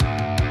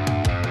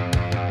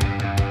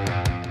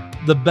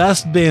The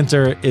best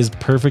banter is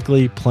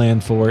perfectly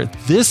planned for.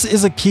 This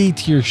is a key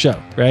to your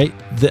show, right?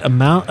 The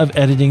amount of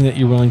editing that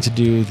you're willing to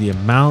do, the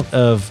amount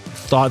of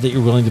thought that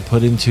you're willing to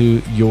put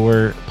into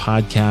your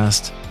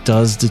podcast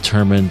does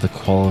determine the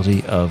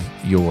quality of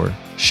your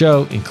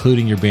show,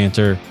 including your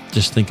banter.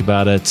 Just think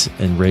about it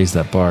and raise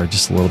that bar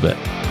just a little bit.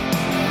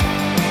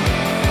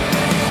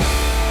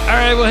 All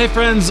right. Well, hey,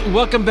 friends,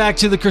 welcome back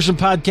to the Christian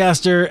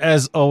Podcaster.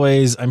 As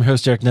always, I'm your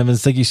host, Eric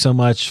Nevins. Thank you so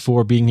much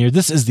for being here.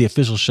 This is the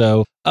official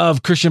show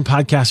of Christian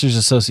Podcasters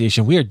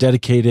Association. We are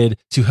dedicated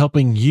to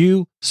helping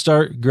you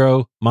start,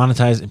 grow,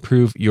 monetize,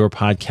 improve your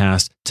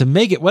podcast to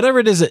make it whatever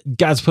it is that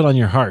God's put on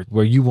your heart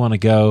where you want to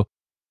go.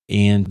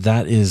 And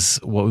that is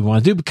what we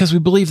want to do because we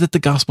believe that the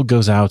gospel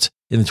goes out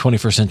in the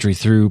 21st century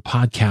through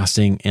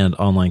podcasting and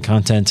online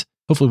content.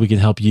 Hopefully we can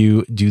help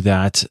you do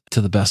that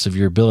to the best of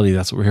your ability.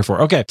 That's what we're here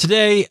for. Okay,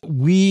 today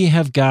we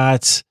have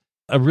got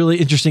a really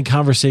interesting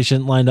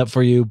conversation lined up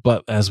for you.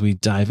 But as we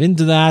dive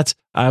into that,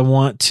 I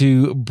want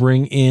to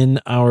bring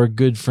in our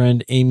good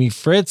friend, Amy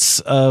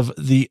Fritz of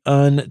the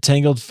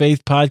Untangled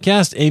Faith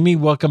podcast. Amy,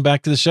 welcome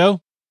back to the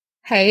show.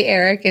 Hey,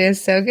 Eric. It is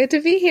so good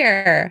to be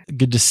here.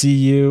 Good to see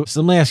you.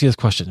 So let me ask you this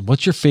question.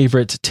 What's your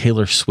favorite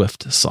Taylor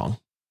Swift song?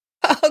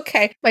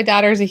 Okay. My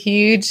daughter's a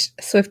huge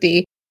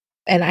Swiftie,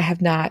 and I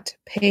have not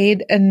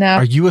paid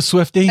enough Are you a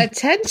Swiftie?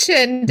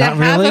 attention to Not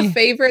have really? a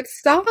favorite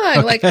song.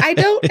 Okay. Like, I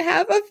don't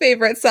have a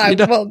favorite song.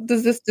 Well,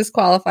 does this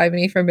disqualify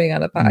me from being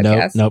on the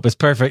podcast? Nope. It's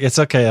perfect. It's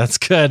okay. That's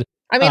good.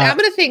 I mean, I'm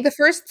going to think the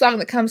first song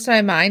that comes to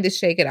my mind is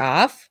Shake It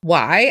Off.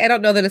 Why? I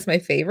don't know that it's my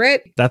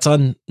favorite. That's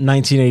on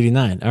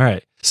 1989. All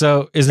right.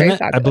 So isn't Very it?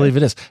 popular. I believe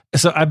it is.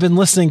 So I've been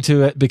listening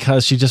to it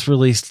because she just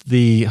released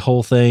the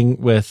whole thing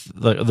with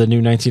the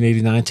new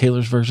 1989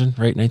 Taylor's version,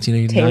 right?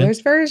 1989.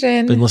 Taylor's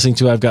version. Been listening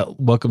to it. I've got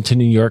Welcome to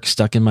New York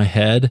stuck in my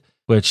head,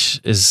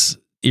 which is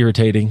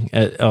irritating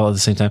all at the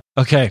same time.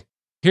 Okay.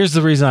 Here's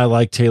the reason I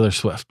like Taylor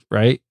Swift,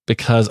 right?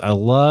 Because I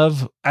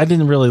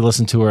didn't really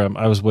listen to her.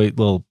 I was a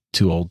little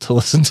too old to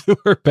listen to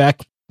her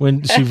back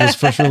when she was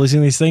first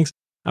releasing these things.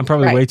 I'm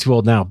probably way too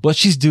old now. What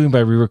she's doing by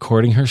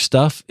re-recording her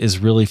stuff is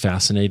really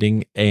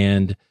fascinating.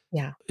 And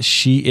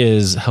she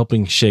is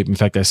helping shape. In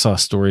fact, I saw a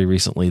story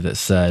recently that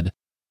said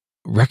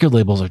record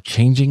labels are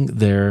changing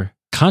their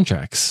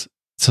contracts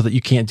so that you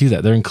can't do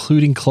that. They're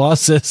including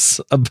clauses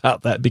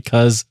about that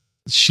because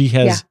she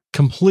has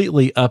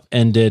completely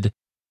upended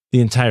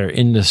the entire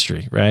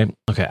industry, right?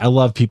 Okay. I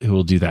love people who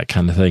will do that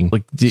kind of thing.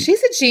 Like she's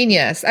a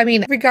genius. I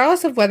mean,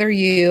 regardless of whether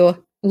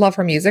you love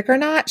her music or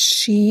not,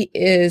 she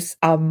is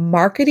a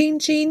marketing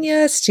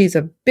genius. She's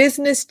a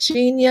business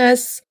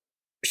genius.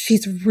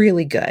 She's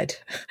really good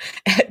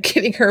at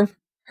getting her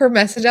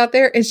message out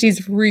there. And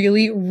she's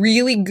really,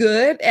 really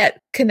good at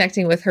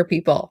connecting with her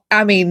people.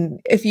 I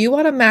mean, if you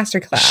want a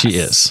masterclass, she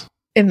is.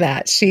 In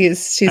that, she's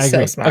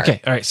so smart.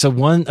 Okay, all right. So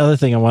one other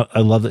thing I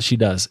love that she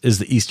does is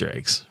the Easter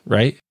eggs,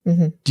 right?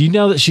 Mm-hmm. Do you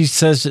know that she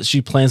says that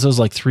she plans those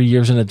like 3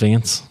 years in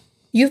advance?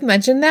 You've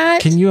mentioned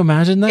that. Can you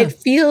imagine that? It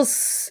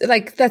feels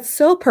like that's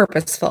so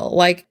purposeful.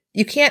 Like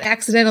you can't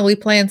accidentally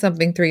plan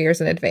something 3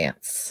 years in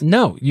advance.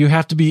 No, you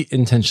have to be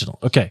intentional.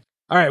 Okay.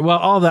 All right. Well,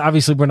 all that,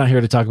 obviously we're not here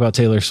to talk about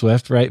Taylor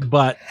Swift, right?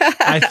 But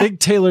I think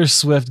Taylor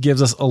Swift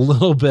gives us a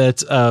little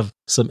bit of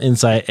some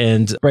insight.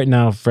 And right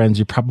now, friends,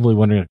 you're probably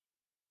wondering,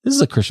 this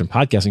is a Christian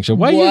podcasting show.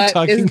 Why are you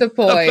talking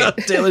about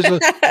Taylor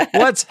Swift?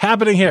 What's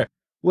happening here?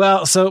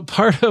 Well, so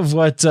part of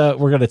what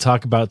we're going to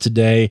talk about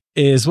today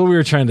is what we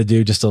were trying to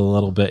do just a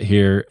little bit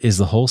here is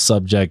the whole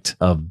subject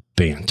of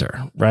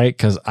banter, right?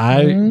 Because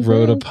I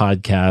wrote a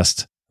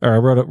podcast or I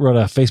wrote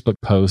a Facebook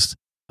post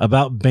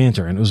about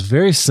banter, and it was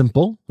very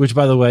simple, which,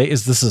 by the way,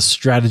 is this a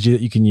strategy that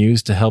you can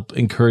use to help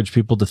encourage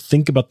people to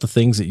think about the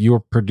things that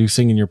you're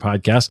producing in your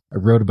podcast. I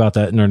wrote about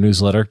that in our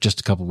newsletter just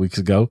a couple of weeks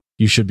ago.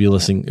 You should be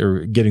listening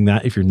or getting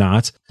that. If you're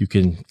not, you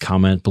can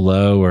comment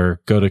below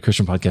or go to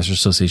Christian Podcasters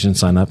Association,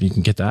 sign up, and you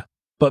can get that.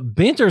 But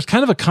banter is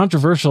kind of a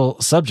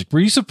controversial subject. Were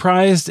you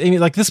surprised, Amy?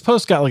 Like this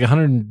post got like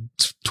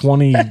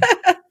 120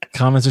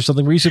 comments or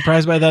something. Were you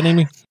surprised by that,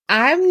 Amy?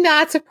 I'm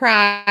not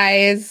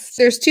surprised.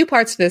 There's two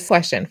parts to this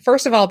question.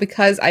 First of all,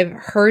 because I've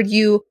heard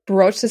you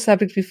broach the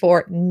subject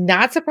before,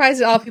 not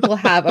surprised at all people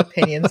have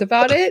opinions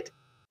about it.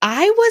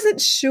 I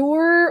wasn't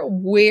sure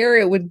where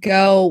it would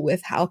go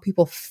with how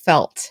people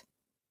felt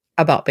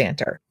about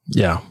banter.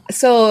 Yeah.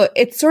 So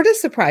it sort of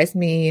surprised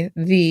me,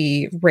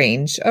 the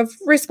range of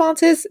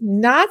responses.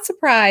 Not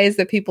surprised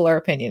that people are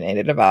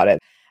opinionated about it.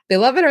 They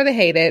love it or they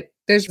hate it.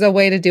 There's a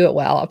way to do it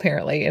well,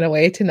 apparently, and a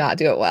way to not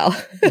do it well.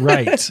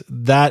 Right.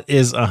 That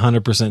is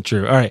 100%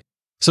 true. All right.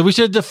 So we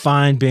should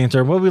define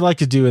banter. What we like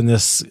to do in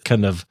this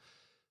kind of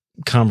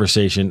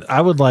conversation, I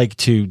would like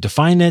to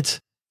define it,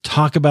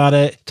 talk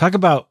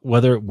about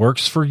whether it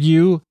works for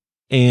you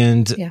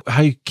and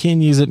how you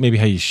can use it, maybe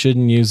how you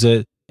shouldn't use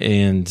it,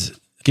 and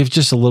give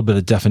just a little bit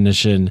of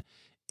definition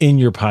in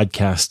your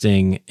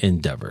podcasting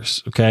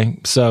endeavors. Okay.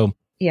 So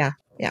yeah.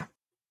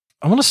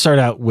 I want to start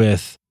out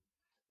with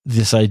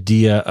this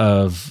idea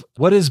of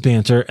what is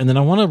banter. And then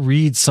I want to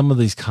read some of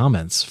these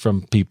comments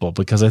from people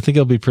because I think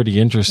it'll be pretty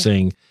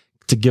interesting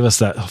to give us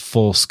that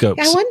full scope.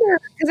 I wonder,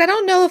 Because I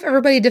don't know if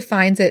everybody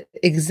defines it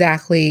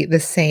exactly the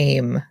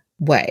same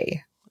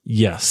way.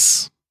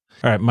 Yes.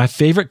 All right. My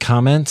favorite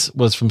comment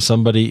was from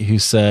somebody who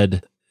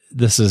said,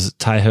 this is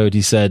Tyhode.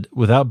 He said,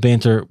 without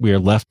banter, we are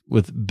left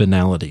with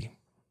banality.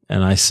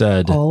 And I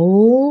said,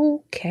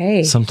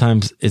 okay.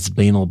 Sometimes it's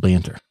banal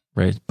banter,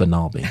 right?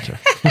 Banal banter.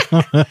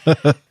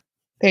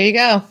 There you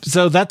go.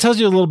 So that tells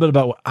you a little bit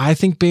about what I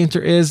think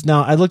banter is.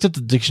 Now, I looked at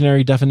the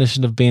dictionary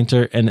definition of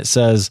banter, and it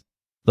says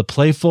the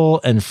playful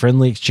and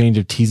friendly exchange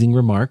of teasing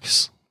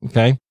remarks,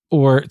 okay?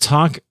 Or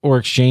talk or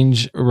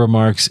exchange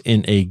remarks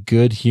in a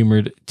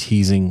good-humored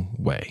teasing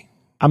way.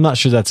 I'm not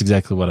sure that's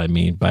exactly what I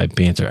mean by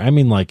banter. I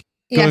mean, like,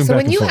 yeah, so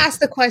when you ask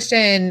the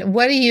question,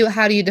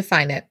 how do you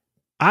define it?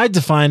 I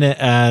define it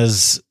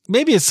as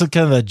maybe it's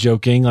kind of a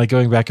joking, like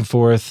going back and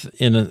forth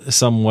in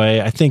some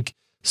way. I think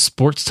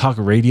sports talk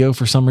radio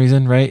for some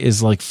reason, right,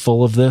 is like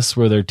full of this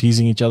where they're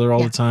teasing each other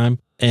all the time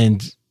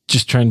and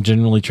just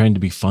generally trying to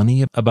be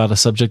funny about a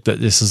subject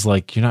that this is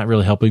like, you're not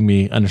really helping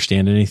me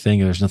understand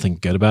anything and there's nothing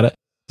good about it.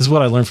 This is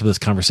what I learned from this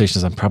conversation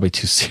is I'm probably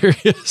too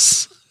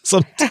serious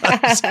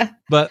sometimes,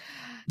 but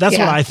that's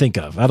what I think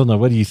of. I don't know.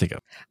 What do you think of?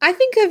 I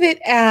think of it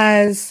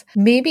as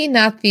maybe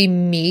not the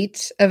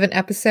meat of an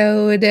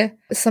episode.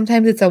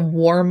 Sometimes it's a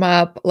warm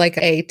up, like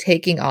a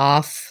taking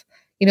off.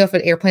 You know, if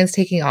an airplane's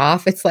taking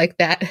off, it's like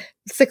that.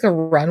 It's like a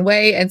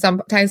runway. And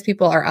sometimes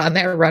people are on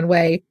that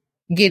runway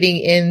getting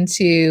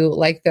into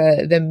like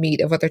the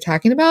meat of what they're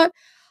talking about.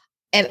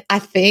 And I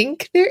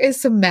think there is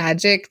some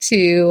magic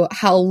to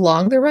how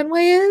long the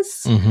runway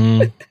is.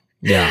 Mm-hmm.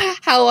 Yeah.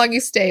 How long you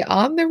stay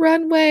on the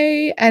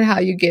runway and how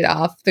you get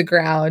off the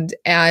ground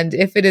and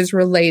if it is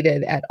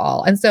related at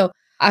all. And so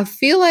I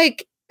feel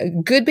like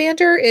good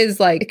banter is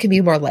like, it can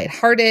be more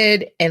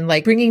lighthearted and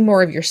like bringing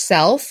more of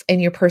yourself and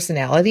your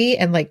personality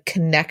and like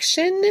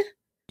connection.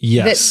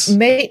 Yes. That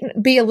may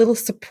be a little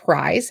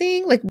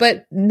surprising, like,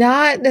 but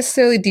not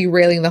necessarily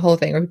derailing the whole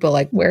thing where people are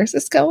like, where's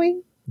this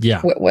going?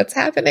 Yeah. What's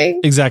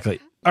happening? Exactly.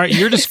 All right.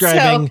 You're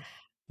describing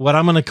what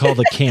I'm going to call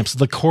the camps,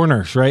 the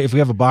corners, right? If we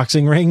have a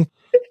boxing ring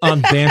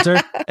on banter,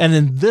 and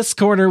in this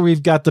corner,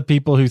 we've got the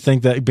people who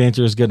think that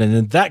banter is good. And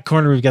in that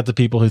corner, we've got the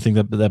people who think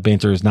that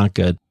banter is not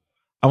good.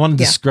 I want to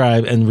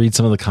describe and read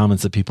some of the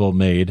comments that people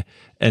made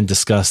and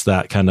discuss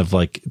that kind of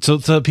like,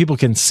 so people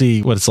can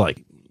see what it's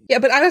like. Yeah,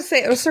 but I would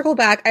say, I'll circle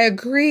back. I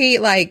agree.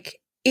 Like,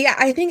 yeah,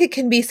 I think it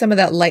can be some of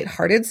that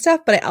lighthearted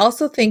stuff, but I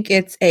also think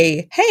it's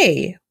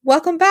hey,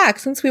 welcome back.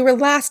 Since we were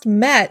last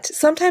met,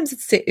 sometimes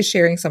it's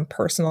sharing some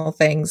personal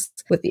things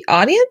with the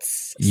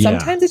audience. Yeah.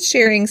 Sometimes it's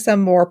sharing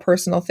some more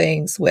personal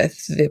things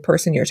with the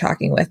person you're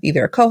talking with,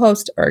 either a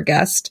co-host or a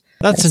guest.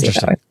 That's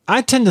interesting.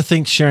 I tend to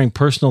think sharing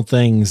personal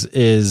things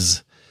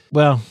is,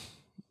 well,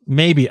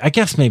 maybe.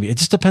 It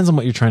just depends on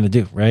what you're trying to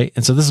do, right?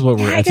 And so this is what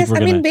we're. I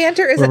mean,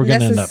 banter isn't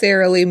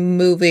necessarily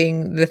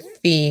moving the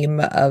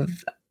theme of.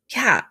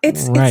 Yeah,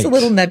 it's a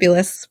little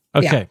nebulous.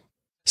 Okay. Yeah.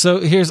 So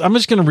I'm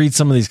just going to read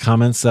some of these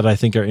comments that I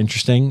think are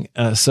interesting.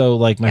 So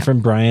like my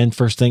friend Brian,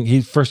 first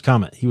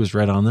comment, he was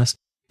right on this.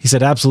 He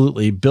said,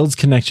 absolutely builds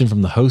connection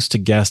from the host to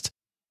guest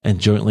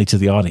and jointly to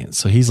the audience.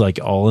 So he's like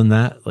all in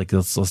that, like,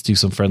 let's do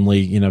some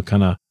friendly,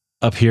 kind of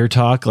up here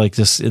talk, like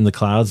just in the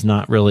clouds,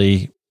 not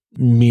really I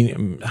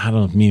don't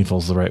know if meaningful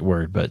is the right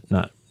word, but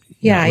not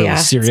really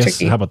serious.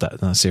 How about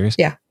that? Not serious.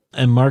 Yeah.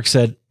 And Mark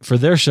said, for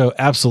their show,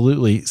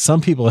 absolutely. Some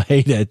people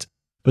hate it,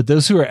 but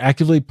those who are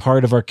actively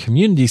part of our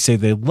community say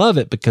they love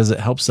it because it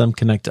helps them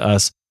connect to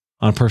us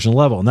on a personal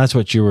level. And that's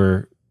what you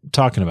were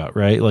talking about,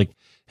 right? Like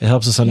it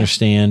helps us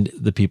understand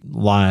the people's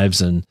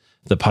lives and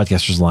the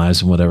podcasters'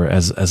 lives and whatever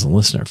as a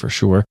listener for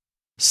sure.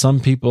 Some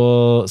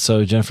people,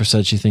 so Jennifer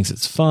said she thinks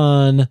it's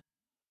fun.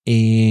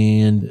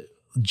 And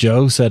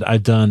Joe said,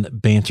 I've done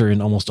banter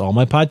in almost all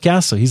my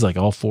podcasts. So he's like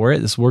all for it.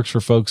 This works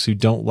for folks who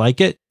don't like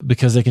it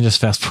because they can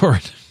just fast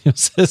forward.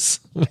 What's this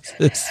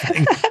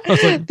thing?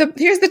 Like,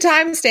 here's the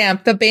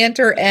timestamp. The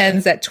banter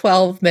ends at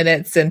 12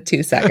 minutes and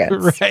 2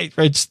 seconds. Right.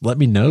 Just let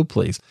me know,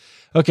 please.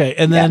 Okay.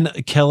 And then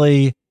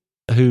Kelly,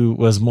 who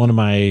was one of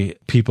my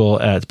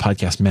people at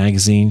Podcast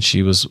Magazine,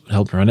 she was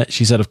helping run it.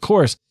 She said, of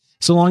course,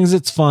 so long as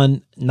it's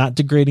fun, not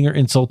degrading or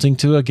insulting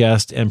to a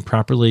guest and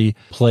properly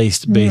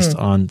placed based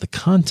on the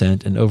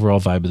content and overall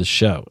vibe of the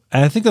show.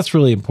 And I think that's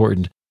really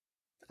important.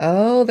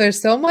 Oh,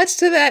 there's so much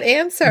to that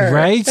answer.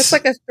 Right? That's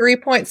like a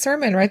 3-point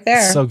sermon right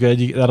there. So good.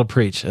 That'll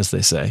preach, as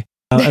they say.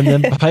 And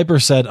then Piper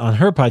said on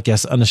her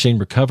podcast, Unashamed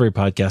Recovery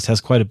podcast,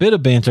 has quite a bit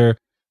of banter,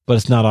 but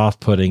it's not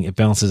off-putting. It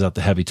balances out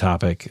the heavy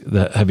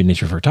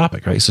nature of her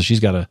topic, right? So she's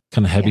got a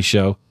kind of heavy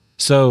show.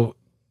 So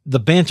the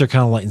banter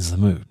kind of lightens the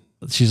mood.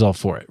 She's all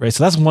for it, right?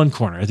 So that's one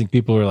corner. I think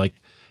people are like,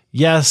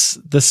 yes,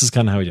 this is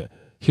kind of how we do it.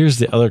 Here's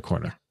the other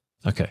corner.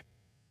 Okay.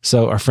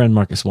 So our friend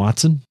Marcus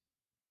Watson,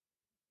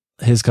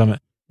 his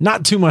comment,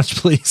 not too much,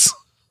 please.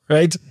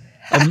 Right?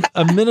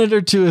 A minute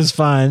or two is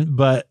fine,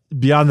 but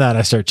beyond that,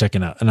 I start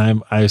checking out.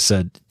 And I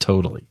said,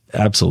 totally,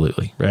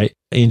 absolutely, right?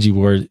 Angie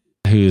Ward,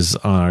 who's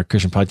on our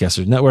Christian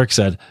Podcasters Network,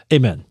 said,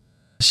 amen.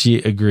 She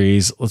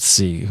agrees. Let's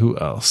see, who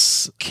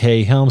else?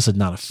 Kay Helm said,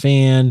 not a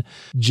fan.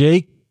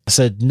 Jake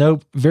said,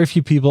 nope, very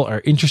few people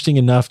are interesting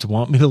enough to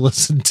want me to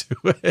listen to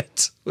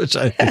it, which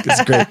I think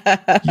is great.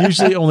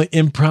 Usually only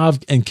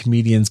improv and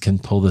comedians can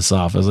pull this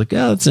off. I was like,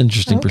 yeah, that's an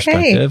interesting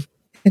perspective.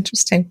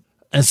 Interesting.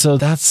 And so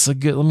that's a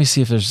good, let me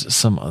see if there's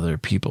some other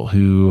people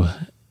who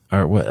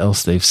are, what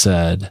else they've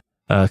said.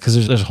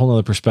 Because there's a whole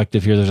other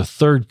perspective here. There's a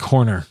third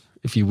corner,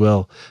 if you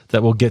will,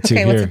 that we'll get to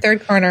here. What's the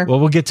third corner? Well,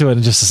 we'll get to it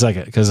in just a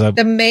second. Because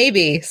the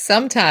maybe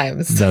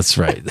sometimes. That's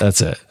right.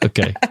 That's it.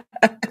 Okay.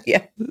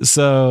 Yeah.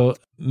 So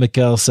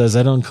Mikkel says,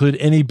 I don't include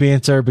any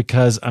banter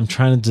because I'm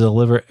trying to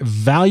deliver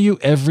value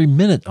every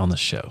minute on the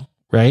show.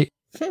 Right.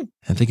 I'm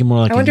thinking more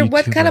like, I wonder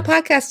what kind of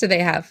podcast do they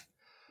have?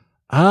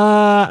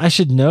 I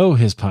should know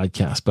his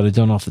podcast, but I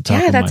don't off the top of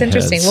my head. Yeah, that's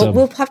interesting.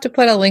 We'll have to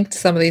put a link to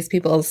some of these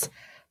people's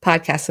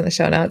podcasts in the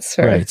show notes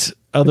for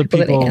other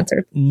people.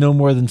 No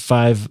more than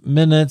 5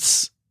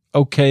 minutes.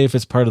 Okay, if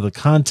it's part of the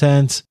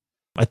content.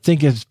 I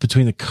think it's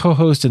between the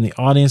co-host and the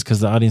audience because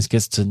the audience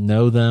gets to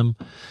know them.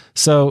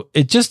 So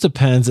it just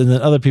depends. And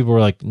then other people were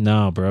like,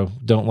 "No, bro,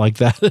 don't like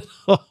that at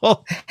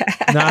all.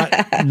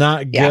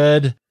 Not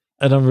good.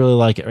 I don't really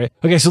like it." Right?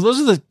 Okay, so those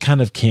are the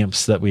kind of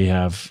camps that we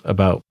have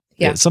about.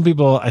 Yeah. Some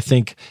people, I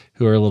think,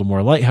 who are a little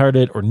more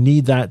lighthearted or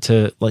need that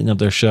to lighten up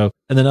their show.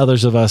 And then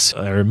others of us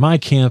are in my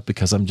camp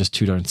because I'm just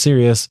too darn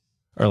serious,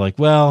 are like,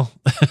 well,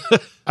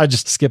 I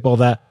just skip all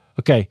that.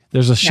 Okay,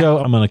 there's a show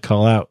I'm going to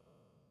call out.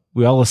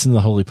 We all listen to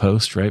the Holy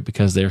Post, right?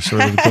 Because they're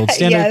sort of the gold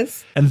standard.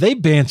 Yes. And they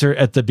banter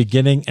at the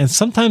beginning. And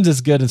sometimes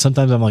it's good. And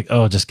sometimes I'm like,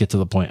 oh, just get to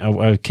the point.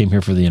 I came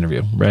here for the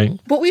interview, right?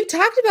 But we've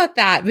talked about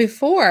that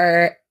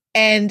before.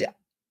 And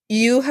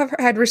you have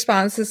had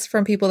responses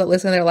from people that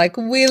listen. They're like,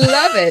 we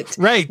love it.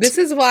 Right. This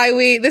is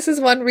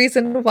one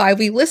reason why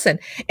we listen.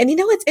 And you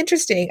know, what's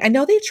interesting. I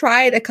know they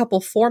tried a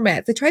couple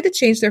formats. They tried to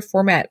change their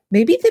format,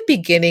 maybe the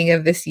beginning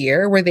of this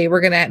year, where they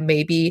were going to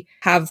maybe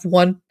have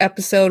one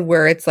episode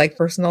where it's like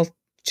personal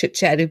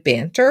chit-chatty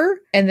banter.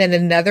 And then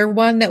another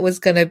one that was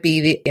going to be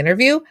the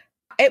interview.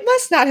 It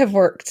must not have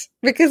worked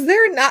because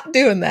they're not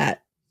doing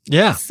that.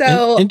 Yeah.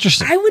 So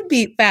interesting. I would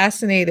be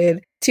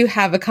fascinated to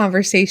have a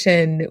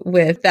conversation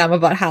with them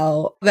about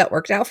how that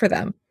worked out for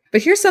them.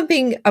 But here's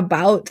something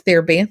about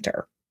their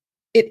banter.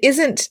 It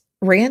isn't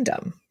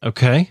random.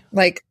 Okay.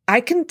 Like I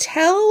can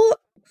tell,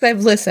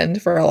 I've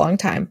listened for a long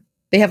time.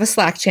 They have a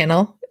Slack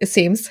channel, it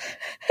seems,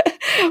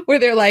 where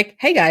they're like,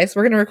 hey guys,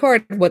 we're going to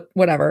record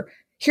whatever.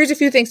 Here's a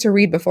few things to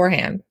read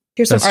beforehand.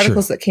 Here's some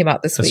articles that came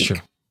out this week. True.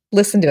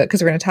 Listen to it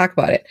because we're going to talk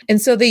about it. And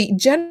so they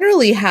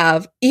generally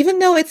have, even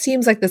though it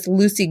seems like this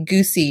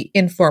loosey-goosey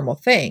informal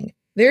thing,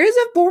 there is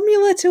a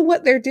formula to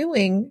what they're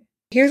doing.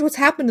 Here's what's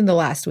happened in the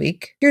last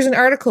week. Here's an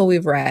article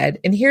we've read.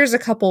 And here's a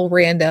couple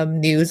random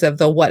news of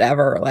the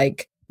whatever,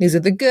 like news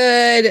of the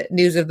good,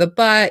 news of the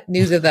but,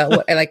 news of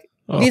the, like,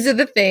 these are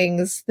the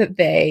things that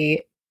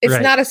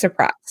it's not a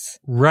surprise.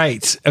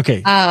 Right.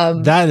 Okay.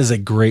 That is a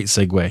great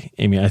segue,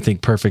 Amy. I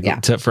think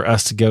perfect for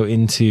us to go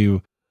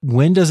into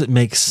when does it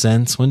make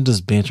sense? When does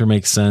banter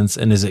make sense?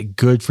 And is it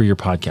good for your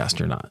podcast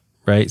or not?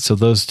 Right. So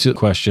those two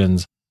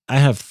questions. I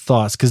have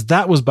thoughts because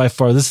that was by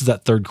far, this is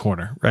that third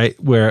corner, right?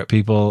 Where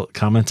people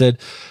commented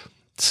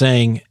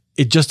saying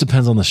it just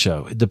depends on the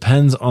show. It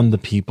depends on the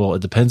people.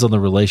 It depends on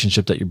the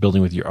relationship that you're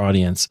building with your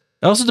audience.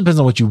 It also depends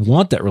on what you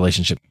want that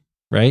relationship,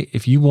 right?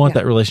 If you want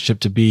that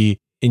relationship to be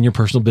in your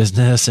personal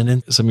business and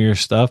in some of your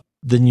stuff,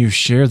 then you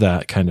share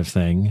that kind of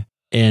thing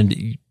and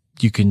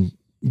you can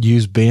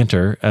use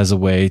banter as a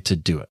way to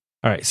do it.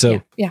 All right.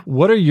 So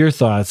what are your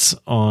thoughts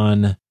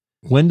on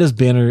when does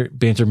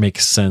banter make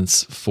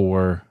sense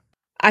for?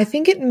 I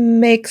think it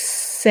makes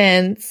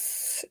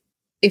sense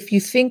if you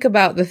think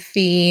about the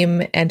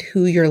theme and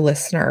who your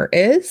listener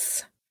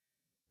is.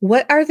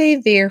 What are they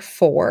there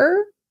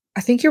for?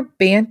 I think your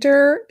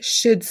banter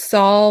should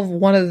solve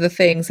one of the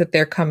things that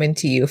they're coming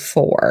to you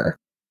for,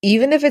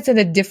 even if it's in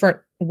a different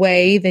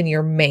way than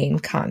your main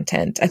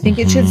content. I think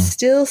it should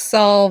still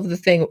solve the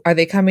thing. Are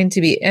they coming to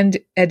be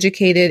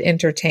educated,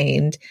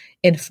 entertained,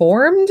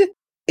 informed?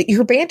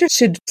 Your banter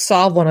should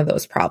solve one of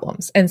those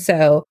problems. And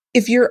so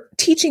if you're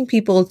teaching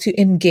people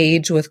to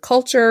engage with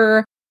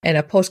culture and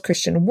a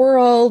post-Christian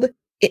world,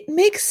 it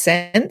makes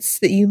sense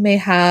that you may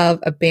have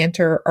a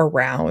banter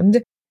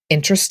around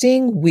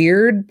interesting,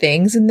 weird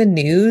things in the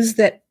news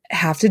that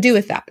have to do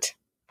with that.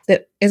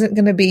 That isn't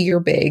going to be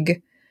your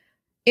big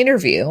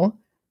interview,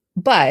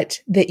 but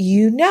that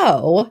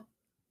your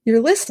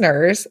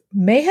listeners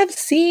may have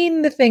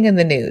seen the thing in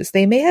the news.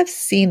 They may have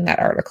seen that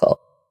article.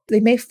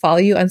 They may follow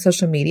you on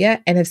social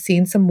media and have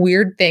seen some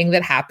weird thing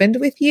that happened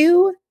with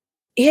you.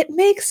 It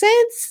makes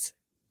sense.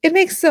 It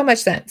makes so much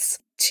sense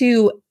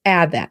to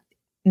add that.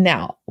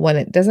 Now, when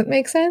it doesn't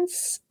make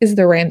sense is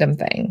the random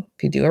thing.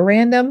 If you do a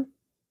random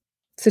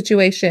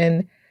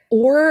situation,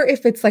 or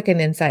if it's like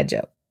an inside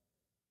joke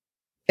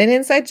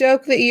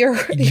that your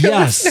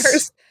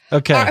listeners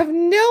have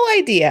no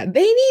idea.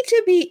 They need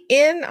to be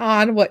in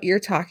on what you're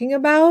talking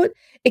about.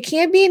 It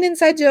can't be an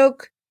inside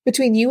joke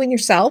between you and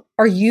yourself,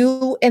 or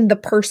you and the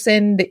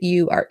person that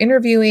you are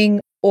interviewing,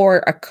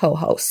 or a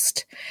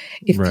co-host.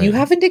 If you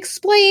haven't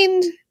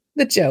explained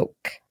the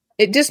joke,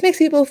 It just makes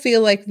people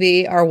feel like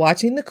they are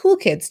watching the cool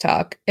kids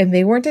talk and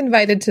they weren't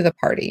invited to the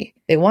party.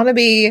 They want to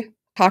be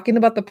talking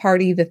about the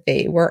party that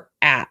they were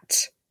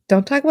at.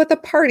 Don't talk about the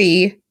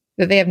party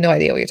that they have no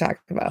idea what you're talking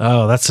about.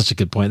 Oh, that's such a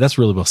good point. That's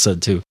really well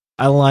said too.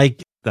 I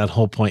like that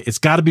whole point. It's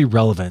got to be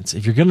relevant.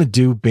 If you're going to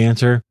do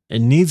banter, it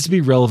needs to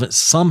be relevant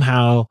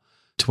somehow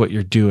to what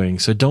you're doing.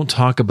 So don't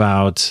talk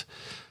about,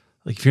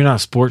 like, if you're not a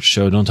sports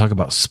show, don't talk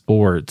about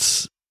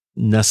sports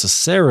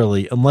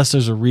necessarily, unless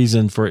there's a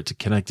reason for it to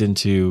connect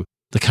into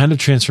the kind of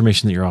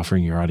transformation that you're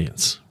offering your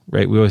audience,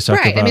 right? We always talk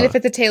about... I mean, if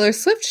it's a Taylor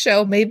Swift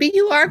show, maybe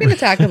you are going to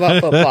talk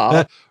about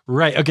football.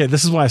 Right. Okay.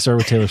 This is why I started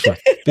with Taylor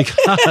Swift,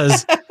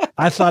 because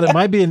I thought it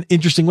might be an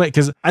interesting way,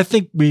 because I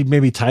think we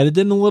maybe tied it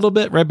in a little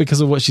bit, right?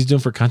 Because of what she's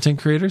doing for content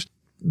creators.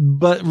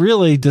 But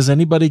really, does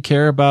anybody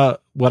care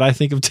about what I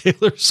think of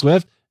Taylor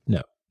Swift?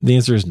 No. The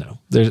answer is no.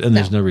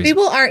 There's no reason.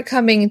 People aren't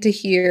coming to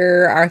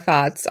hear our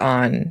thoughts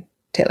on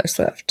Taylor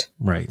Swift.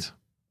 Right.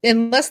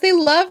 Unless they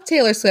love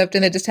Taylor Swift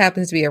and it just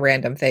happens to be a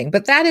random thing.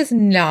 But that is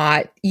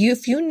not,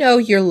 if you know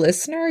your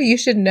listener, you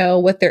should know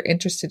what they're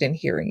interested in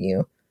hearing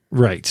you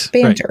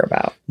banter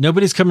about.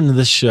 Nobody's coming to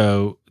this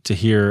show to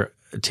hear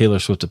Taylor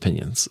Swift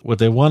opinions. What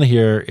they want to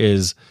hear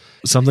is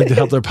something to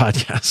help their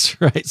podcast,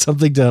 right?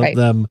 Something to help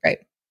them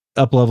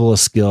up-level a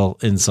skill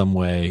in some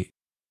way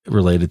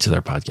related to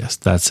their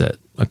podcast. That's it.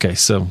 Okay,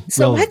 so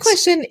my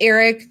question,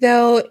 Eric,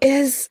 though,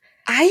 is...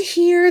 I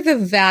hear the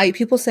value,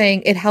 people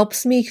saying it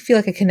helps me feel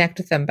like I connect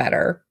with them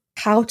better.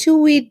 How do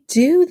we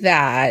do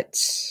that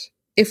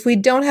if we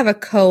don't have a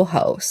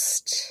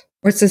co-host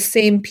or it's the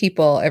same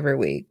people every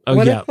week?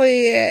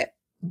 If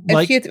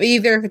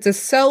it's a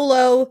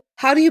solo,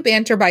 how do you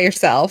banter by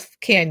yourself?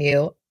 Can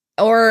you?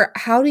 Or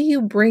how do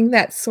you bring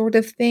that sort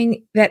of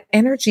thing, that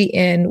energy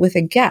in with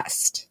a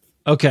guest?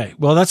 Okay,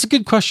 well, that's a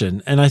good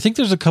question. And I think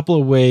there's a couple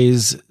of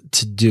ways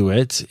to do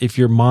it. If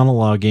you're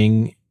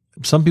monologuing,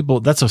 some people,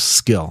 that's a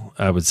skill,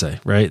 I would say,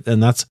 right?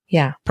 And that's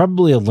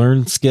probably a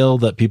learned skill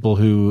that people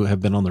who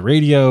have been on the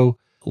radio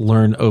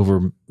learn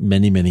over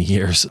many, many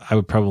years. I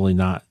would probably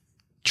not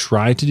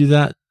try to do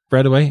that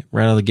right away,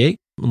 right out of the gate,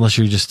 unless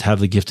you just have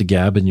the gift of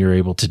gab and you're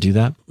able to do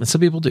that. And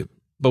some people do.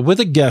 But with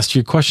a guest,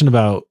 your question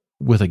about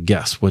with a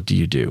guest, what do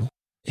you do?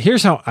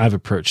 Here's how I've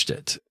approached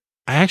it.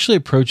 I actually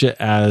approach it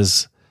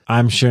as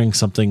I'm sharing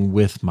something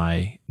with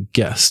my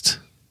guest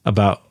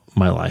about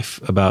my life,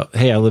 about,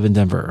 hey, I live in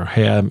Denver, or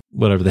hey, I'm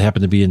whatever, they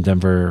happen to be in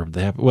Denver,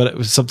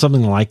 or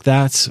something like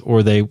that,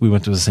 or we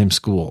went to the same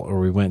school, or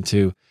we went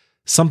to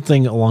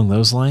something along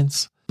those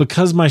lines.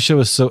 Because my show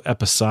is so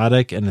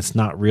episodic and it's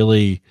not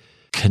really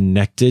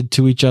connected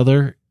to each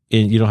other,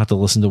 and you don't have to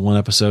listen to one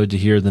episode to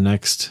hear the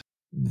next,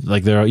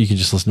 like you can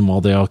just listen to them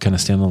all, they all kind of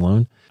stand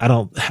alone. I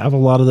don't have a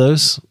lot of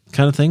those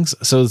kind of things.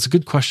 So it's a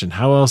good question.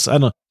 How else? I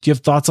don't know. Do you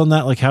have thoughts on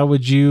that? Like, how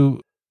would you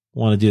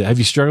want to do that? Have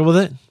you struggled with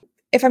it?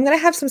 If I'm going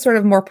to have some sort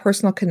of more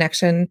personal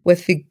connection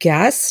with the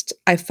guest,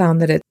 I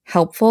found that it's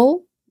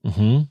helpful.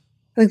 Mm-hmm.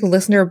 I think the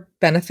listener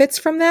benefits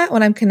from that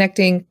when I'm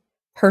connecting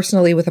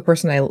personally with the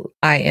person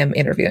I am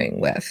interviewing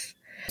with.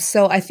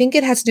 So I think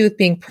it has to do with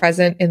being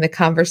present in the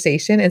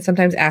conversation and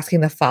sometimes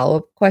asking the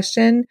follow-up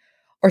question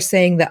or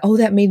saying that, oh,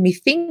 that made me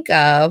think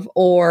of,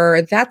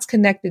 or that's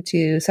connected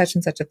to such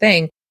and such a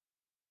thing.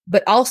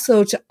 But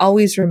also to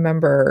always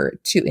remember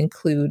to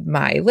include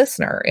my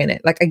listener in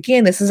it. Like,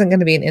 again, this isn't going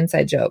to be an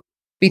inside joke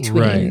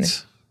between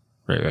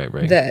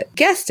the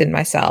guest and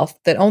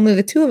myself that only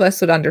the two of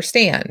us would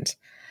understand.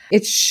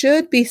 It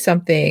should be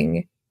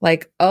something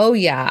like, oh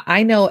yeah,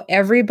 I know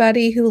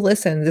everybody who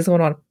listens is going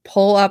to want to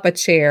pull up a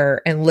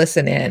chair and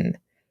listen in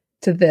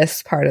to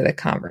this part of the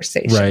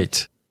conversation.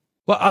 Right.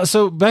 Well,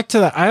 so back to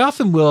that, I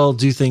often will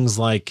do things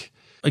like,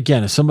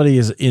 again, if somebody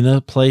is in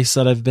a place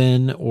that I've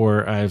been,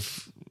 or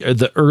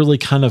the early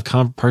kind of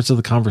parts of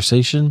the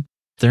conversation,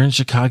 they're in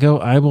Chicago,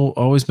 I will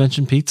always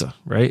mention pizza,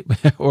 right?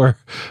 Or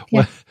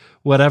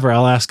whatever.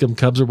 I'll ask them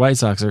Cubs or White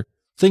Sox or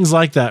things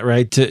like that,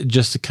 right?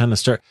 To kind of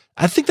start.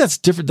 I think that's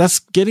different. That's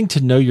getting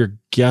to know your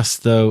guests,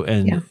 though,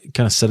 and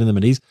kind of setting them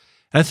at ease.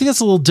 And I think that's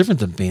a little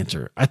different than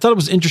banter. I thought it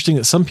was interesting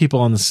that some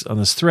people on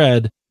this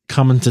thread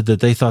commented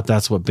that they thought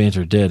that's what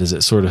banter did, is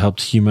it sort of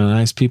helped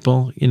humanize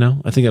people. You know,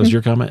 I think that was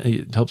your comment.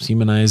 It helps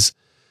humanize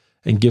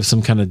and give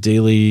some kind of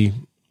daily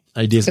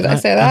ideas. Did I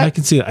say that? I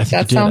can see that. I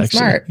think that sounds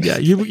smart. Yeah,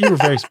 you were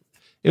very.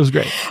 It was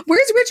great.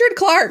 Where's Richard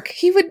Clark?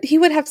 He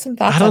would have some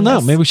thoughts. I don't know.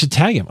 This. Maybe we should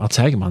tag him. I'll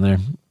tag him on there.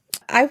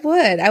 I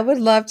would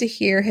love to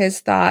hear his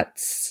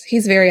thoughts.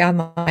 He's very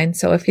online.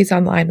 So if he's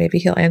online, maybe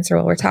he'll answer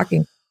while we're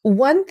talking.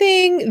 One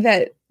thing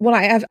that when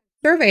I have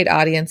surveyed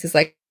audience is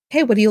like,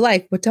 hey, what do you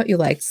like? What don't you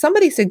like?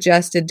 Somebody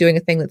suggested doing a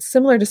thing that's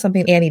similar to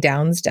something Annie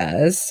Downs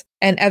does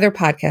and other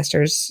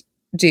podcasters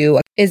do,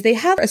 is they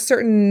have a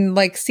certain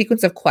like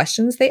sequence of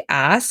questions they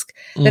ask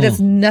that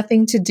has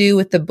nothing to do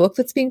with the book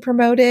that's being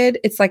promoted.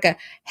 It's like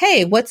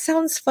hey, what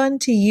sounds fun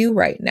to you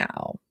right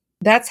now?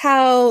 That's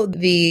how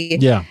the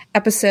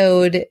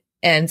episode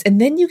ends.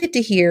 And then you get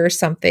to hear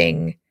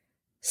something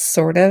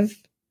sort of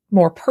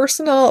more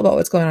personal about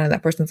what's going on in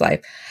that person's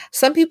life.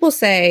 Some people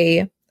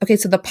say, okay,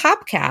 so the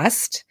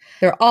Popcast,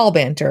 they're all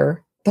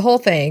banter, The whole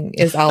thing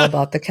is all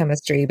about the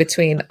chemistry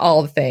between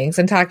all the things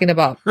and talking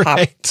about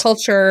pop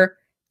culture,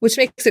 which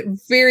makes it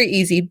very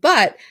easy.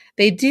 But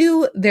they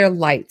do their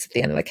lights at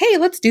the end. Like, hey,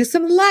 let's do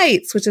some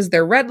lights, which is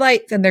their red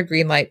lights and their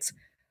green lights.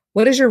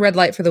 What is your red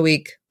light for the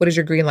week? What is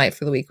your green light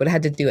for the week? What it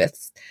had to do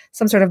with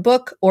some sort of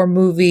book or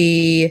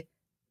movie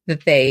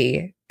that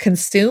they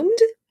consumed.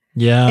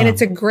 Yeah. And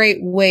it's a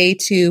great way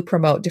to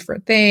promote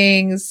different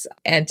things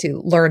and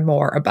to learn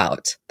more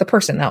about the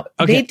person. Now,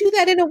 they do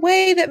that in a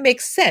way that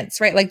makes sense,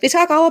 right? Like they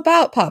talk all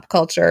about pop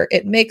culture.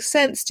 It makes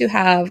sense to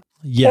have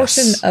a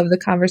portion of the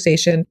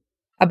conversation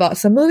about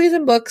some movies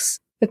and books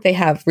that they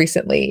have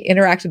recently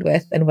interacted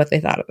with and what they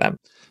thought of them.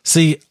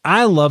 See,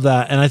 I love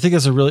that. And I think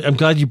it's I'm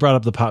glad you brought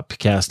up the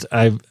podcast.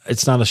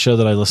 It's not a show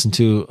that I listen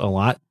to a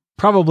lot,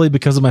 probably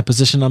because of my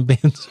position on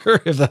Banter,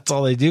 if that's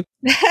all they do.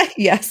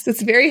 Yes,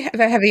 it's very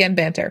heavy on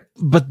Banter.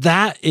 But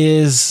that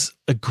is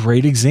a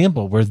great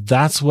example where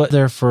that's what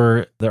they're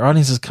for. Their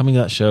audience is coming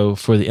to that show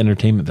for the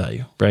entertainment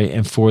value, right?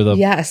 And for the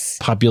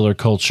popular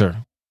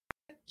culture.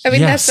 I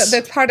mean,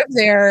 that's part of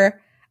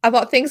their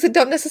about things that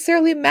don't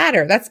necessarily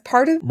matter. That's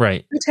part of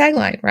the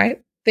tagline,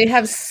 right? They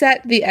have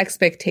set the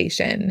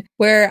expectation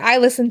where I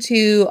listen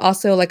to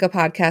also like a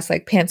podcast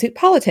like Pantsuit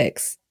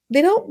Politics.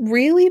 They don't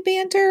really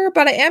banter,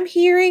 but I am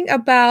hearing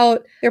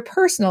about their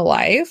personal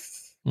life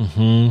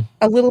a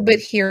little bit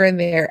here and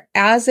there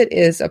as it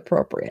is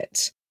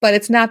appropriate. But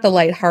it's not the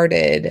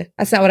lighthearted.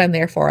 That's not what I'm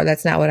there for.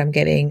 That's not what I'm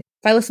getting.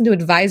 If I listen to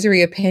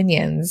Advisory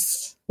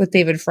Opinions with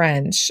David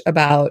French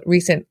about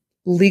recent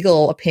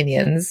legal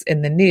opinions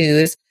in the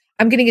news,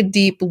 I'm getting a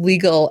deep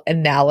legal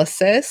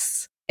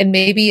analysis and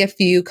maybe a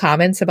few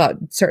comments about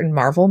certain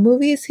Marvel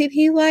movies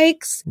he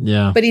likes.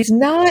 Yeah. But he's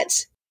not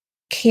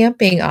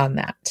camping on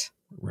that.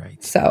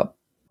 Right. So.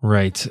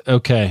 Right.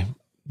 Okay.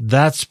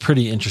 That's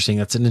pretty interesting.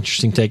 That's an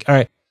interesting take. All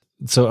right.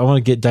 So I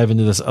want to dive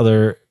into this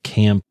other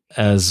camp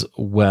as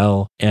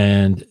well.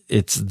 And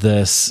it's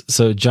this.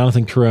 So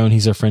Jonathan Carone,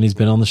 he's our friend. He's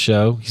been on the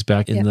show. He's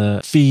back in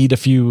the feed a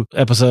few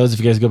episodes.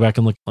 If you guys go back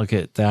and look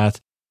at that.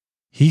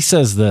 He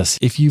says this: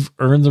 if you've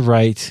earned the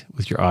right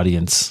with your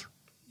audience,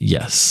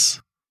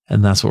 yes.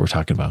 And that's what we're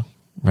talking about,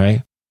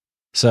 right?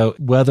 So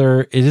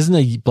whether it isn't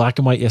a black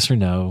and white yes or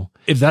no,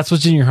 if that's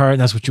what's in your heart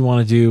and that's what you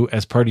want to do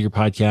as part of your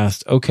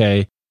podcast,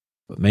 okay,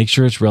 but make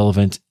sure it's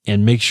relevant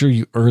and make sure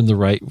you earn the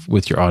right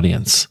with your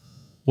audience.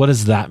 What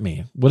does that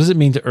mean? What does it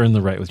mean to earn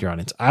the right with your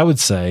audience? I would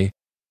say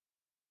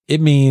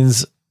it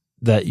means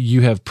that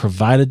you have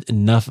provided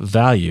enough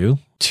value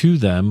to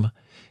them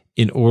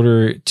in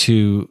order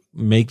to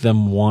make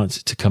them want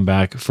to come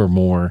back for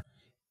more,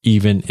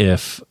 even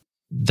if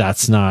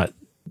that's not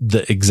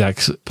the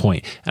exact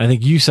point. And I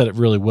think you said it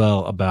really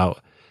well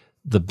about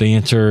the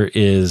banter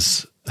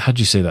is, how'd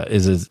you say that?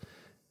 Is it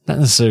not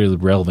necessarily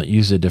relevant?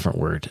 Use a different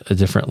word, a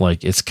different,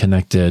 like it's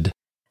connected.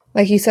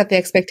 Like you set the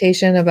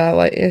expectation about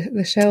what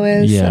the show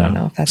is. Yeah, I don't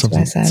know if that's what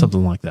I said.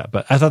 Something like that.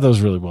 But I thought that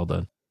was really well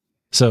done.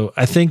 So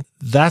I think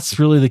that's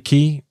really the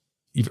key.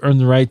 You've earned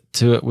the right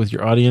to it with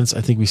your audience.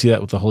 I think we see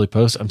that with the Holy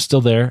Post. I'm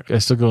still there. I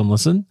still go and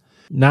listen.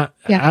 I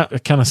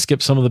kind of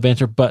skip some of the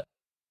banter, but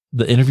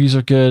the interviews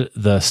are good.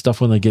 The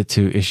stuff when they get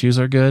to issues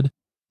are good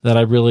that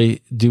I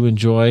really do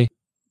enjoy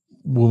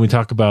when we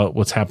talk about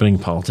what's happening in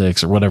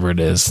politics or whatever it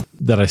is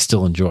that I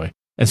still enjoy.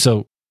 And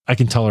so I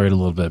can tolerate a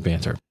little bit of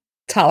banter.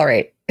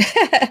 Tolerate.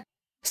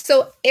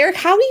 So Eric,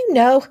 how do you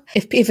know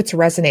if it's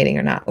resonating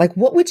or not? Like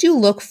what would you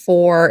look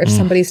for if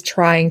somebody's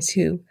trying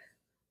to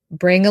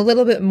bring a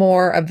little bit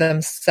more of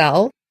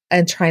themselves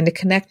and trying to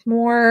connect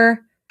more?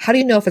 How do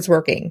you know if it's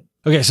working?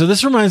 Okay. So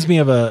this reminds me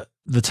of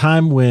the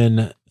time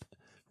when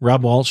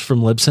Rob Walsh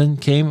from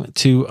Libsyn came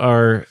to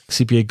our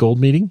CPA Gold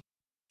meeting.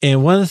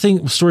 And one of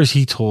the stories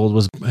he told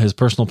was his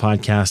personal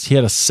podcast. He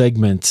had a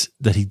segment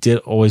that he did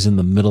always in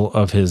the middle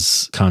of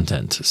his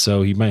content.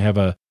 So he might have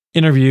a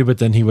interview, but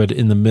then he would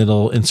in the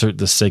middle insert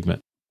this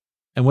segment.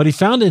 And what he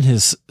found in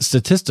his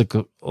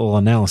statistical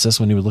analysis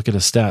when he would look at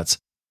his stats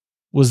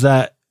was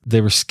that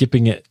they were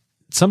skipping it.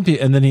 Some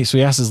people, and then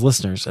he asked his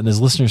listeners, and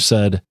his listeners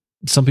said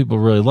some people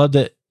really loved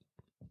it.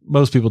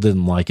 Most people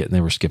didn't like it and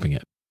they were skipping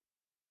it.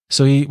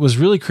 So he was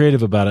really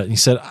creative about it. And he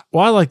said,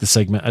 well, I like the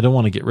segment. I don't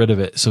want to get rid of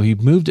it. So he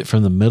moved it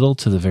from the middle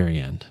to the very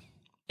end.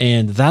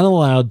 And that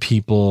allowed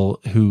people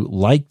who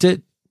liked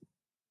it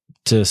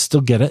to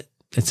still get it.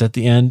 It's at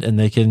the end and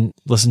they can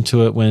listen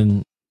to it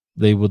when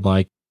they would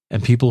like.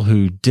 And people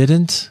who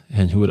didn't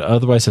and who would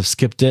otherwise have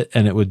skipped it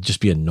and it would just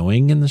be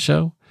annoying in the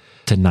show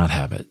to not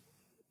have it.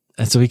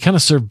 And so he kind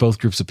of served both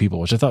groups of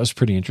people, which I thought was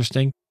pretty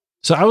interesting.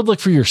 So I would look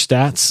for your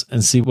stats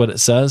and see what it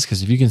says,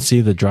 because if you can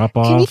see the drop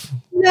off.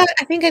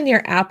 I think in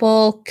your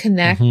Apple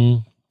Connect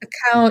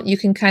account, you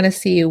can kind of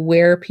see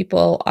where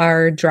people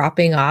are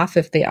dropping off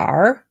if they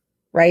are,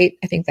 right?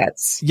 I think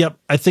that's. Yep.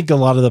 I think a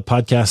lot of the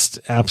podcast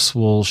apps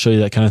will show you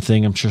that kind of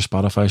thing. I'm sure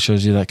Spotify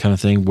shows you that kind of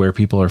thing, where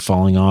people are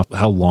falling off,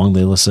 how long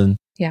they listen.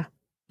 Yeah.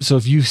 So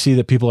if you see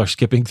that people are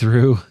skipping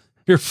through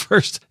your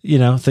first,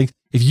 thing,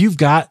 if you've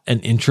got an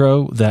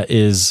intro that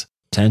is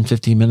 10,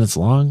 15 minutes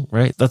long,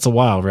 right? That's a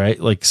while, right?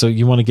 Like, so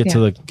you want to get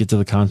to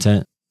the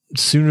content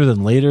sooner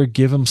than later.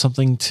 Give them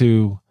something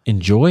to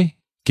enjoy,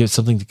 get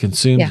something to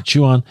consume, to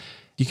chew on,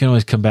 you can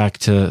always come back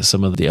to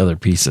some of the other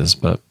pieces,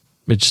 but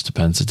it just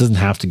depends. It doesn't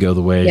have to go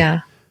the way.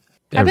 Yeah.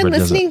 I've been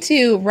listening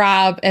to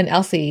Rob and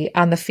Elsie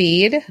on the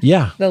feed.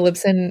 Yeah. The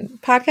Libsyn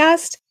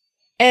podcast.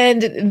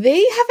 And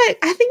they have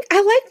I think I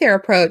like their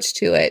approach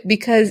to it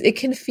because it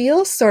can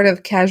feel sort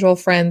of casual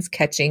friends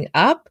catching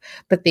up,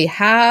 but they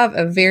have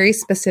a very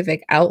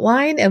specific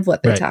outline of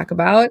what they talk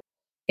about.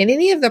 And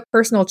any of the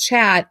personal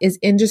chat is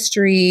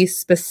industry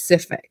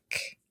specific.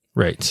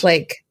 Right.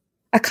 Like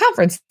a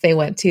conference they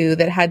went to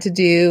that had to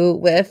do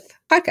with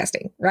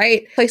podcasting,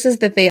 right? Places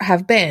that they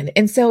have been.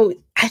 And so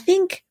I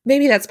think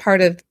maybe that's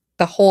part of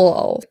the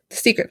whole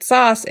secret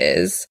sauce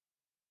is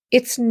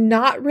it's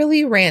not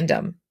really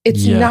random.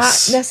 It's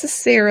not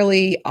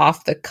necessarily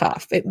off the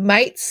cuff. It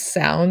might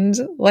sound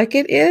like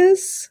it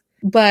is,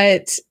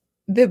 but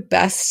the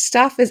best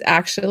stuff is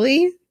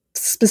actually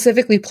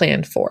specifically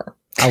planned for.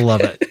 I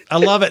love it. I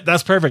love it.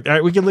 That's perfect. All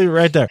right, we can leave it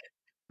right there.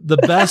 The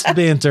best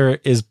banter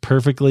is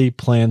perfectly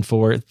planned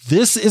for.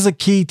 This is a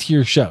key to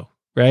your show,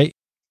 right?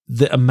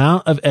 The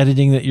amount of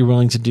editing that you're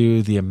willing to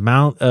do, the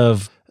amount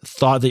of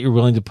thought that you're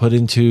willing to put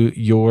into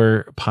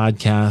your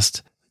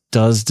podcast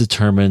does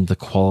determine the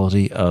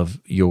quality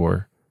of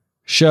your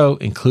show,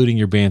 including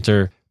your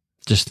banter.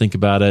 Just think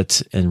about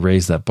it and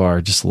raise that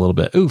bar just a little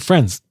bit. Ooh,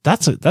 friends,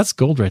 that's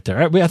gold right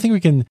there. All right, I think we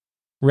can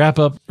wrap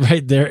up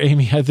right there,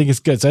 Amy. I think it's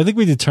good. So I think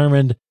we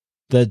determined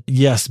that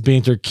yes,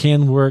 banter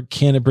can work.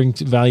 Can it bring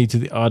value to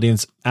the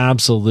audience?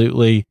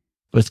 Absolutely.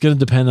 But it's going to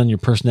depend on your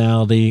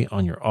personality,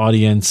 on your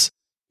audience,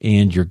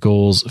 and your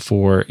goals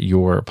for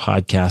your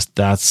podcast.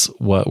 That's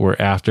what we're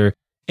after.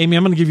 Amy,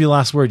 I'm going to give you the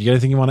last word. You got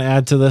anything you want to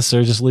add to this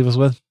or just leave us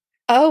with?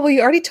 Oh, well,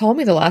 you already told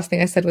me the last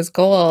thing I said was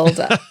gold.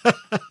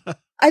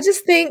 I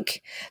just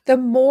think the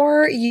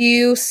more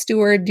you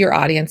steward your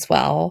audience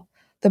well,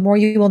 the more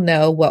you will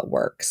know what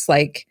works.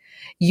 Like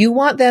you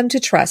want them to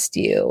trust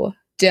you.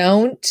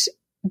 Don't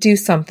do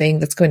something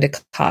that's going to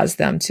cause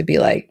them to be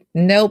like,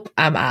 nope,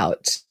 I'm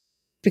out,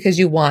 because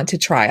you want to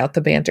try out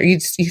the banter. You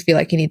feel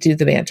like you need to do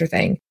the banter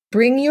thing.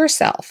 Bring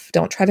yourself.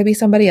 Don't try to be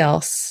somebody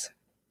else.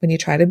 When you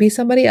try to be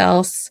somebody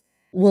else,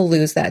 we'll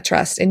lose that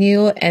trust in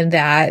you. And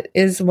that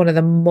is one of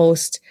the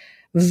most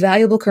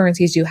valuable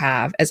currencies you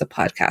have as a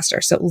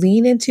podcaster. So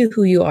lean into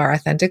who you are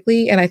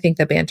authentically. And I think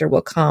the banter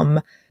will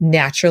come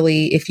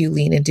naturally if you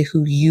lean into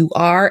who you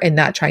are and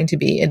not trying to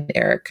be an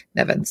Eric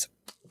Nevins.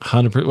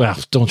 100%. Well,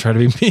 don't try to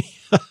be me.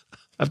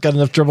 I've got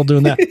enough trouble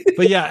doing that.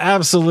 But yeah,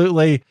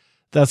 absolutely.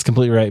 That's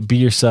completely right. Be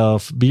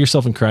yourself. Be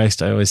yourself in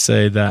Christ. I always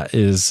say that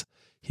is,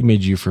 he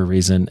made you for a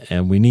reason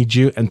and we need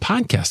you, and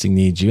podcasting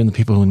needs you, and the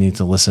people who need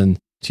to listen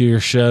to your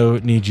show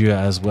need you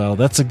as well.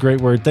 That's a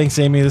great word. Thanks,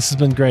 Amy. This has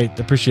been great.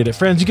 Appreciate it.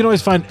 Friends, you can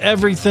always find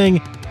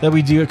everything that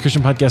we do at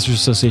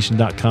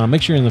ChristianPodcastersAssociation.com.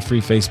 Make sure you're in the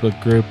free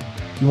Facebook group.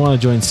 If you want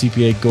to join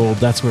CPA Gold,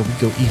 that's where we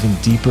go even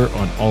deeper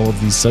on all of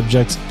these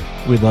subjects.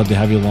 We'd love to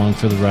have you along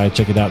for the ride.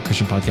 Check it out,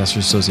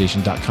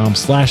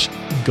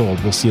 ChristianPodcastersAssociation.com/gold.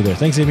 We'll see you there.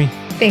 Thanks, Amy.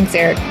 Thanks,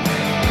 Eric.